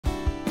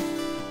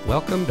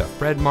Welcome to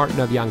Fred Martin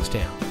of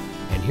Youngstown,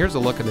 and here's a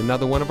look at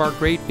another one of our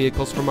great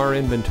vehicles from our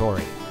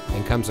inventory,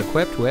 and comes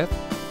equipped with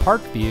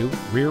Park View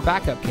rear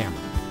backup camera,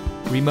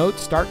 remote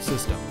start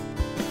system,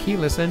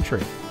 keyless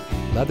entry,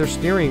 leather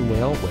steering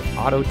wheel with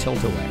auto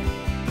tilt-away,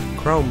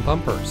 chrome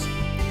bumpers,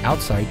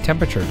 outside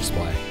temperature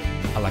display,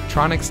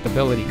 electronic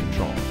stability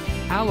control,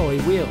 alloy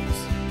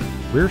wheels,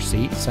 rear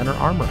seat center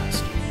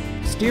armrest,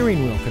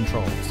 steering wheel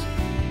controls,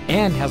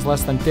 and has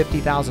less than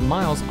 50,000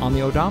 miles on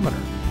the odometer.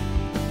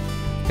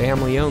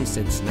 Family owned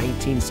since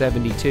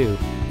 1972,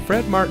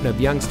 Fred Martin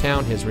of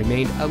Youngstown has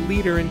remained a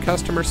leader in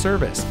customer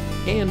service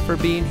and for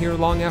being here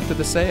long after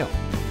the sale.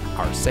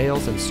 Our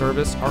sales and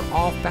service are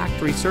all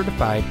factory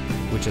certified,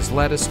 which has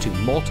led us to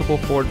multiple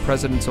Ford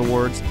President's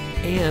Awards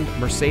and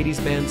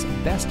Mercedes-Benz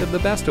Best of the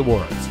Best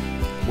Awards.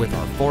 With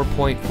our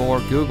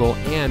 4.4 Google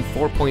and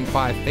 4.5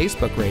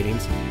 Facebook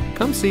ratings,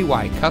 come see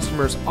why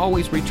customers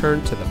always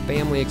return to the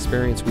family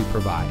experience we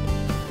provide.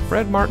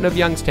 Fred Martin of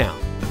Youngstown.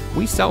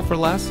 We sell for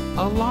less,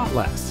 a lot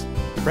less.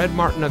 Fred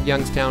Martin of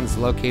Youngstown is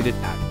located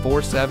at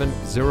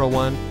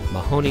 4701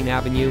 Mahoning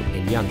Avenue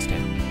in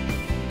Youngstown.